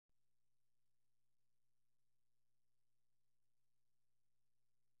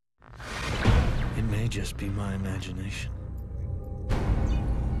may just be my imagination.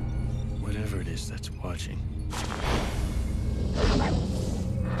 Whatever it is that's watching,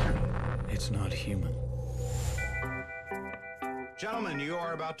 it's not human. Gentlemen, you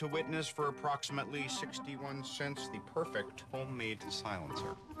are about to witness for approximately 61 cents the perfect homemade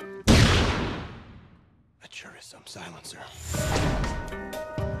silencer. That sure is some silencer.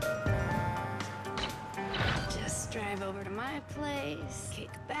 Just drive over to my place, kick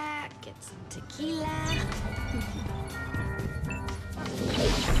back, get some tequila.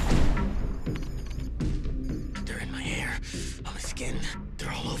 They're in my hair, on my skin.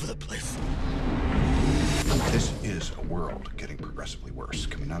 They're all over the place. This is a world getting progressively worse.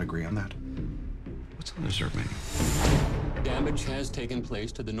 Can we not agree on that? What's on the dessert menu? Damage has taken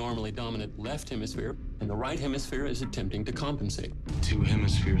place to the normally dominant left hemisphere, and the right hemisphere is attempting to compensate. Two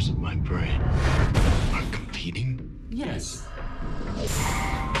hemispheres of my brain are competing? Yes.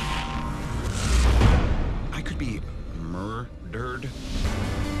 I could be murdered.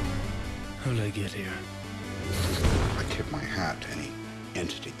 How'd I get here? I tip my hat to any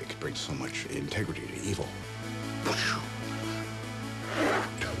entity that could bring so much integrity to evil.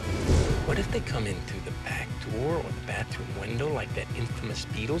 What if they come in through the back door or the bathroom window like that infamous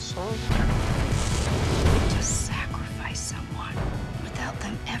Beatles song? Just sacrifice someone without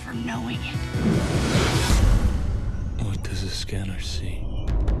them ever knowing it. What does the scanner see?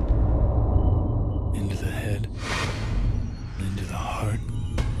 Into the head? Into the heart?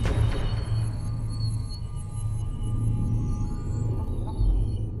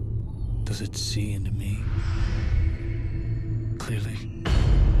 Does it see into me? Clearly?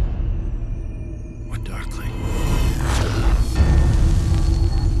 Or darkly?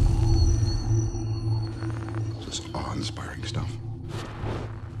 This awe-inspiring stuff.